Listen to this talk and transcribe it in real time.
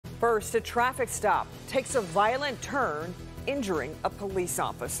First, a traffic stop takes a violent turn, injuring a police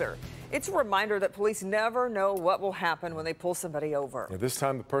officer. It's a reminder that police never know what will happen when they pull somebody over. This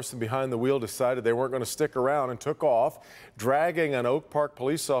time, the person behind the wheel decided they weren't going to stick around and took off, dragging an Oak Park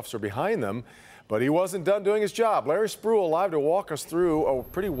police officer behind them. But he wasn't done doing his job. Larry Spruill live to walk us through a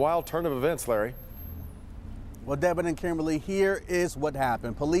pretty wild turn of events, Larry. Well, Devin and Kimberly, here is what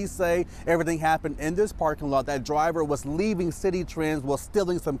happened. Police say everything happened in this parking lot. That driver was leaving Citi Trends, was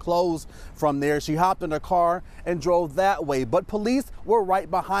stealing some clothes from there. She hopped in her car and drove that way, but police were right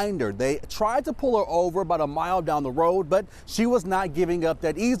behind her. They tried to pull her over about a mile down the road, but she was not giving up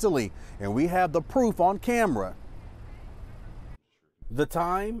that easily. And we have the proof on camera. The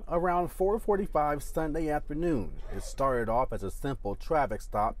time, around 4:45 Sunday afternoon. It started off as a simple traffic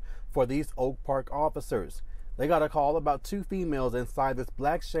stop for these Oak Park officers. They got a call about two females inside this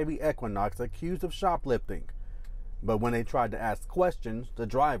black Chevy Equinox accused of shoplifting. But when they tried to ask questions, the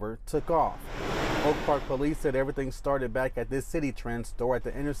driver took off. Oak Park police said everything started back at this Citi Trends store at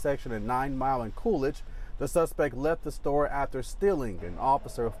the intersection of 9 Mile and Coolidge. The suspect left the store after stealing. An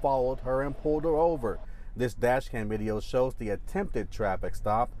officer followed her and pulled her over. This dashcam video shows the attempted traffic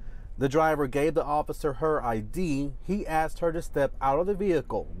stop. The driver gave the officer her ID. He asked her to step out of the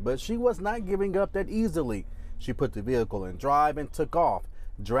vehicle, but she was not giving up that easily. She put the vehicle in drive and took off,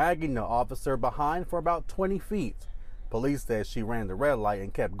 dragging the officer behind for about 20 feet. Police said she ran the red light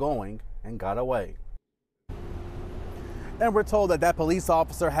and kept going and got away. And we're told that police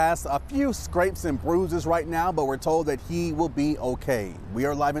officer has a few scrapes and bruises right now, but we're told that he will be okay. We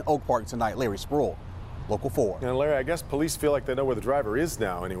are live in Oak Park tonight. Larry Spruill, Local 4. And Larry, I guess police feel like they know where the driver is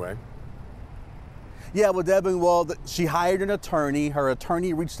now anyway. Yeah, well, Devin, she hired an attorney. Her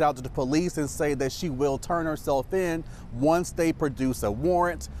attorney reached out to the police and said that she will turn herself in once they produce a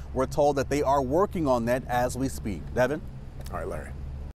warrant. We're told that they are working on that as we speak. Devin? All right, Larry.